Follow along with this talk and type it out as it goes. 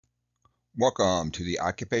Welcome to the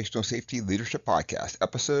Occupational Safety Leadership Podcast,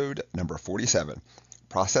 episode number 47,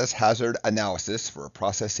 Process Hazard Analysis for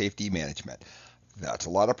Process Safety Management. That's a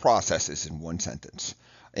lot of processes in one sentence.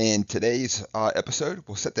 In today's episode,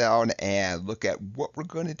 we'll sit down and look at what we're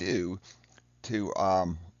going to do to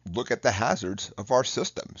look at the hazards of our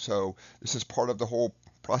system. So this is part of the whole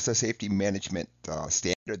process safety management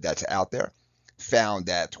standard that's out there, found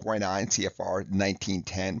at 29 CFR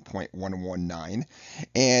 1910.119.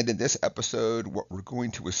 And in this episode, what we're going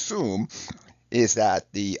to assume is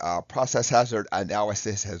that the process hazard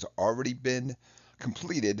analysis has already been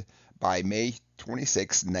completed by May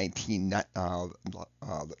 26,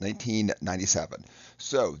 1997.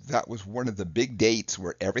 So that was one of the big dates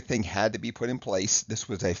where everything had to be put in place. This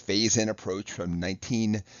was a phase-in approach from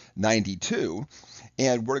 1992.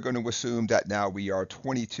 And we're going to assume that now we are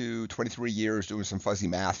 22, 23 years doing some fuzzy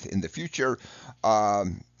math in the future.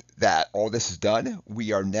 That all this is done,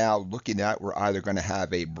 we are now looking at we're either going to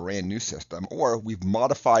have a brand new system or we've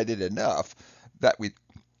modified it enough that we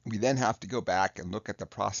then have to go back and look at the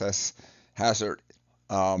process hazard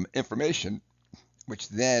information, which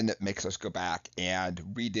then makes us go back and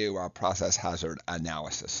redo our process hazard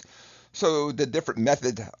analysis. So the different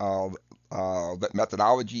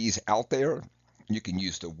methodologies out there, you can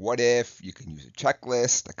use the what if, you can use a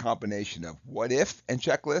checklist, a combination of what if and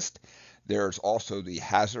checklist. There's also the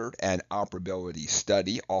hazard and operability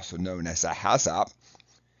study, also known as a HAZOP,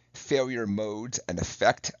 failure modes and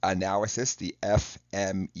effect analysis, the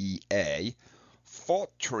FMEA,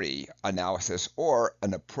 fault tree analysis, or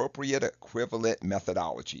an appropriate equivalent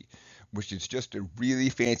methodology, which is just a really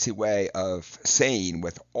fancy way of saying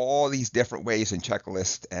with all these different ways and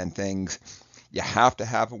checklists and things, you have to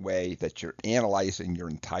have a way that you're analyzing your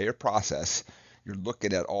entire process. You're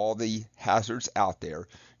looking at all the hazards out there.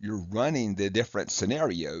 You're running the different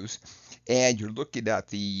scenarios, and you're looking at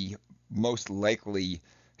the most likely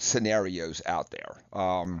scenarios out there.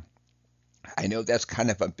 I know that's kind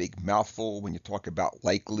of a big mouthful when you talk about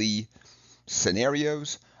likely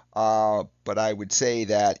scenarios, but I would say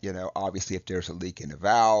that, obviously if there's a leak in a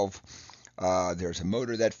valve, there's a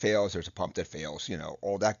motor that fails, there's a pump that fails,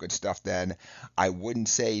 all that good stuff, then I wouldn't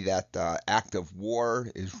say that act of war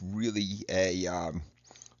is really a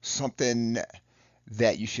something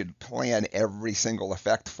that you should plan every single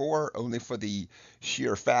effect for, only for the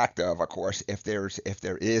sheer fact of course, if there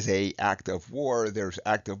is a act of war, there's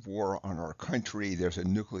active war on our country, there's a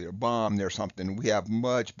nuclear bomb, there's something, we have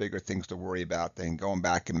much bigger things to worry about than going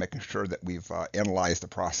back and making sure that we've analyzed the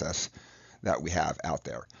process that we have out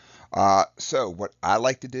there. So what I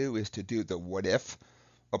like to do is to do the what if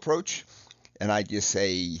approach, and I just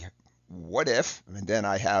say what if, and then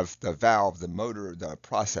I have the valve, the motor, the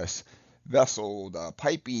process vessel, the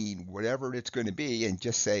piping, whatever it's going to be, and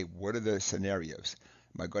just say, what are the scenarios?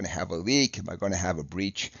 Am I going to have a leak? Am I going to have a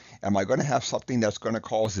breach? Am I going to have something that's going to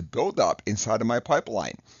cause a buildup inside of my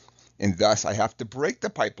pipeline? And thus, I have to break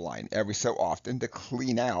the pipeline every so often to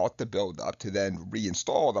clean out the buildup to then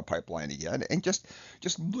reinstall the pipeline again. And just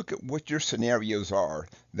look at what your scenarios are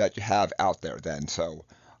that you have out there then. So,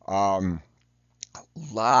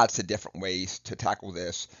 lots of different ways to tackle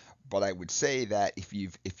this, but I would say that if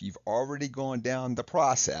you've already gone down the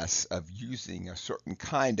process of using a certain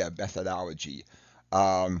kind of methodology,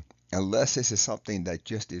 unless this is something that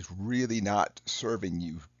just is really not serving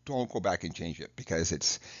you, don't go back and change it, because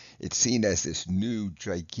it's seen as this new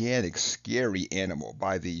gigantic scary animal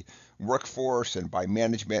by the workforce and by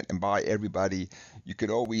management and by everybody. You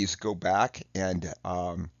could always go back and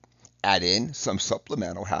add in some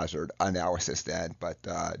supplemental hazard analysis then, but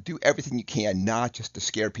do everything you can not just to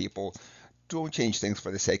scare people. Don't change things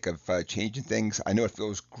for the sake of changing things. I know it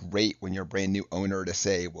feels great when you're a brand new owner to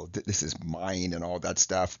say, well, this is mine and all that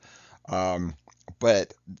stuff.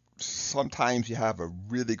 But sometimes you have a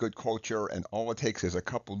really good culture, and all it takes is a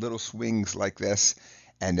couple little swings like this,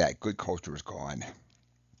 and that good culture is gone.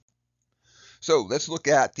 So let's look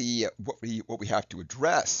at the what we have to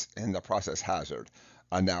address in the process hazard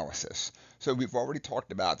analysis. So we've already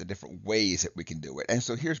talked about the different ways that we can do it. And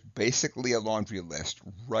so here's basically a laundry list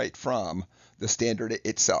right from the standard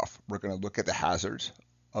itself. We're going to look at the hazards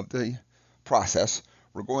of the process.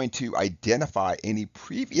 We're going to identify any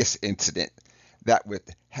previous incident that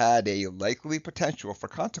had a likely potential for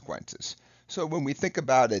consequences. So when we think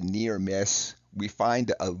about a near miss, we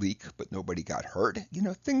find a leak but nobody got hurt,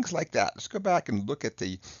 things like that. Let's go back and look at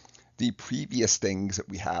the previous things that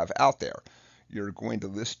we have out there. You're going to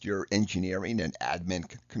list your engineering and admin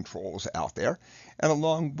controls out there. And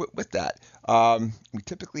along with that, we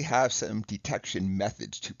typically have some detection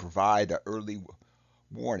methods to provide an early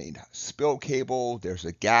warning. Spill cable, there's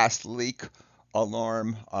a gas leak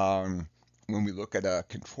alarm. When we look at a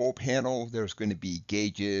control panel, there's going to be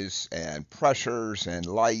gauges and pressures and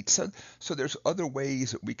lights. So there's other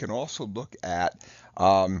ways that we can also look at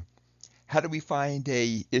how do we find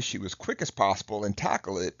a issue as quick as possible and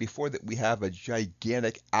tackle it before that we have a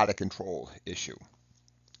gigantic out of control issue.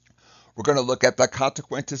 We're going to look at the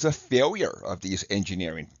consequences of failure of these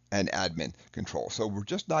engineering and admin controls. So we're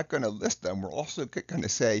just not going to list them. We're also going to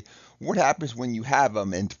say what happens when you have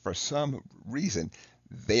them and for some reason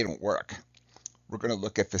they don't work. We're going to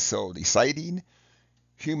look at facility siting,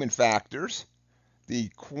 human factors, the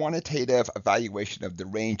quantitative evaluation of the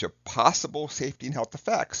range of possible safety and health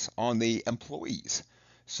effects on the employees.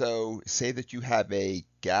 So say that you have a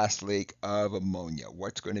gas leak of ammonia.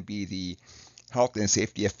 What's going to be the health and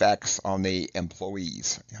safety effects on the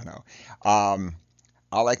employees? I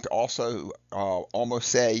like to also almost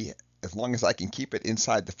say, as long as I can keep it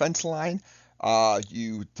inside the fence line,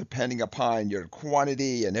 you, depending upon your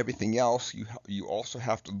quantity and everything else, you also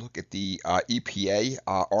have to look at the EPA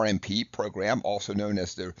RMP program, also known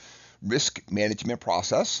as the risk management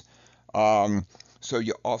process. So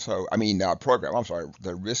you also, program. I'm sorry,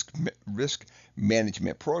 the risk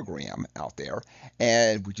management program out there,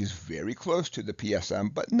 and which is very close to the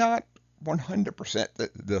PSM, but not 100%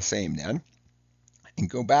 the same. Then, and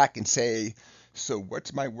go back and say, so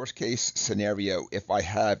what's my worst case scenario if I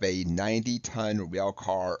have a 90-ton rail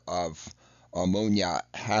car of ammonia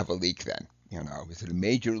have a leak then? Is it a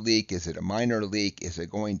major leak? Is it a minor leak? Is it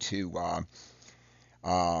going to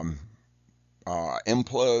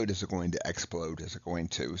implode? Is it going to explode? Is it going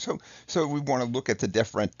to? So we want to look at the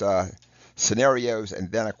different scenarios, and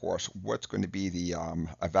then of course what's going to be the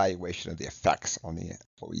evaluation of the effects on the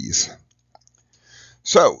employees.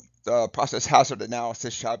 So the process hazard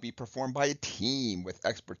analysis shall be performed by a team with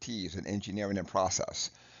expertise in engineering and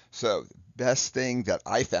process. So the best thing that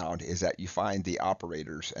I found is that you find the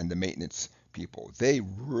operators and the maintenance people. They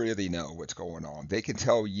really know what's going on. They can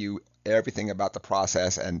tell you everything about the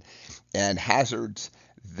process and hazards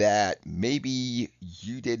that maybe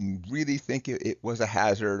you didn't really think it was a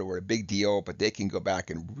hazard or a big deal, but they can go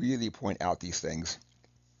back and really point out these things.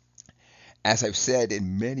 As I've said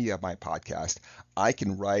in many of my podcasts, I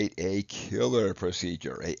can write a killer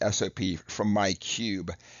procedure, a SOP from my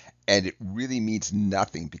cube, and it really means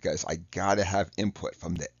nothing because I got to have input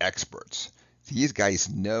from the experts. These guys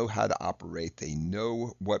know how to operate. They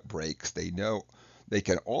know what breaks. They know. They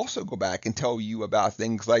can also go back and tell you about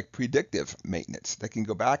things like predictive maintenance. They can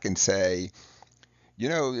go back and say,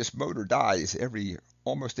 this motor dies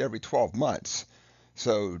almost every 12 months.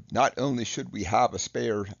 So not only should we have a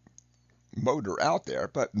spare motor out there,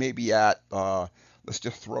 but maybe at, let's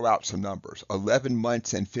just throw out some numbers, 11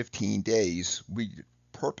 months and 15 days, we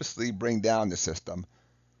purposely bring down the system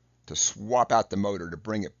to swap out the motor to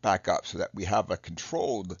bring it back up so that we have a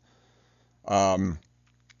controlled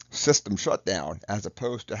system shutdown as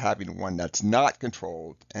opposed to having one that's not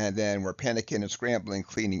controlled, and then we're panicking and scrambling,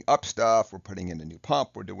 cleaning up stuff, we're putting in a new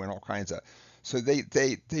pump, we're doing all kinds of, so they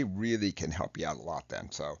really can help you out a lot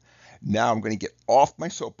then. So now I'm going to get off my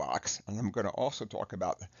soapbox, and I'm going to also talk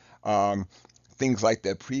about things like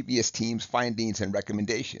the previous team's findings and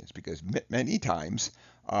recommendations, because many times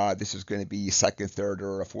this is going to be second, third,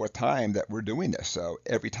 or a fourth time that we're doing this. So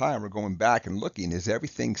every time we're going back and looking, is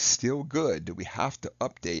everything still good? Do we have to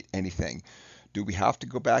update anything? Do we have to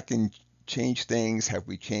go back and change things? Have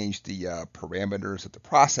we changed the parameters of the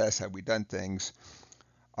process? Have we done things?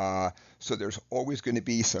 So there's always going to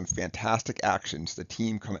be some fantastic actions the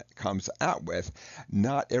team comes out with.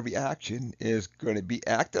 Not every action is going to be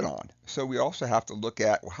acted on. So we also have to look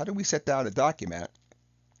at, well, how do we sit down and document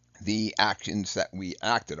the actions that we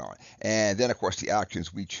acted on? And then, of course, the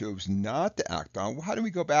actions we chose not to act on. Well, how do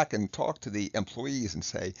we go back and talk to the employees and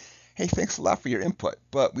say, hey, thanks a lot for your input,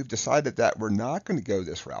 but we've decided that we're not going to go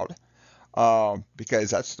this route.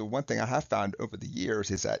 Because that's the one thing I have found over the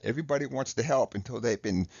years is that everybody wants to help until they've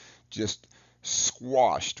been just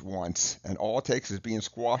squashed once, and all it takes is being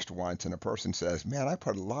squashed once, and a person says, man, I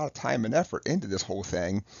put a lot of time and effort into this whole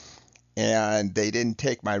thing, and they didn't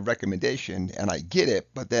take my recommendation, and I get it,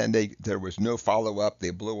 but then there was no follow-up,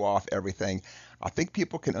 they blew off everything. I think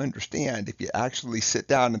people can understand if you actually sit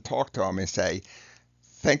down and talk to them and say,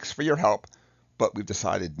 thanks for your help, but we've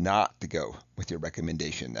decided not to go with your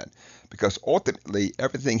recommendation then, because ultimately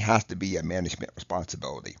everything has to be a management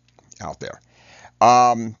responsibility out there.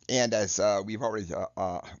 And as we've already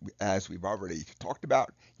talked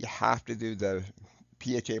about, you have to do the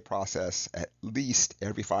PHA process at least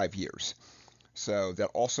every 5 years. So that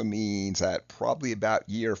also means that probably about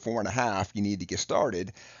year 4.5, you need to get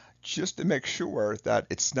started just to make sure that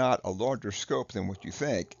it's not a larger scope than what you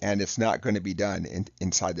think, and it's not going to be done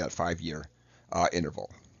inside that 5-year interval.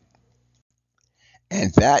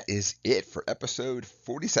 And that is it for episode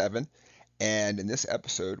 47. And in this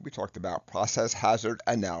episode, we talked about process hazard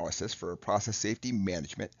analysis for process safety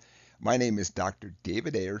management. My name is Dr.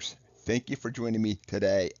 David Ayers. Thank you for joining me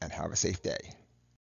today and have a safe day.